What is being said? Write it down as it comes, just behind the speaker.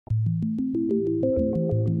Hi,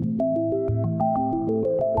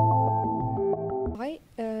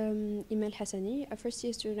 Imane Al Hassani, a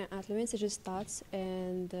first-year student at ENCG Settat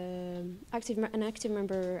and an active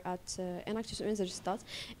member at ENACTUS ENCG Settat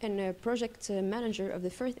and a project manager of the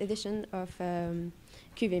first edition of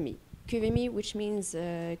QVMI. QVMI, which means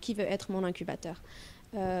Qui veut être mon incubateur?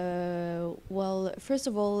 Well, first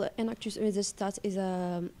of all, ENACTUS ENCG Settat is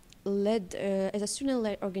a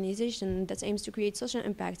student-led organization that aims to create social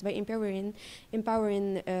impact by empowering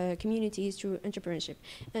communities through entrepreneurship.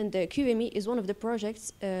 And QME is one of the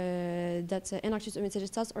projects that ENACTUS ENCG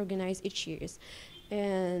Settat organize each year.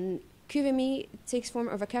 And QME takes form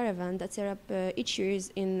of a caravan that's set up each year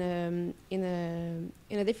in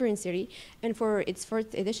a different city. And for its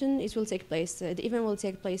fourth edition, it will take place. The event will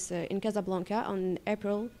take place in Casablanca on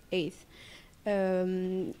April 8th.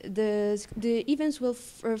 The events will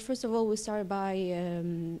first of all will start by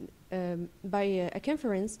a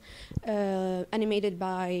conference animated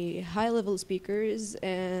by high-level speakers,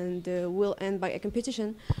 and will end by a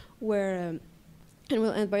competition where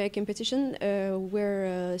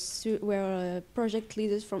project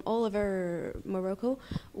leaders from all over Morocco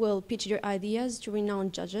will pitch their ideas to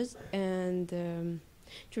renowned judges and.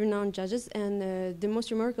 The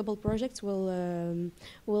most remarkable projects will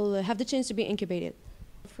have the chance to be incubated.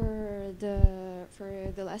 For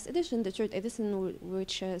the last edition, the third edition,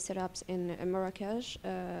 which set up in Marrakech,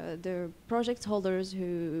 the project holders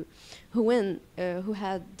who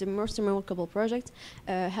had the most remarkable project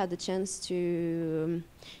had the chance to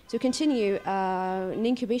continue an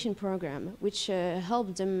incubation program, which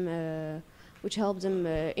helped them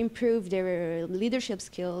improve their leadership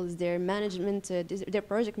skills, their management, their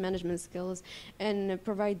project management skills, and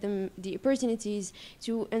provide them the opportunities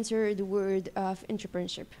to enter the world of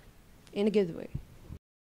entrepreneurship in a good way.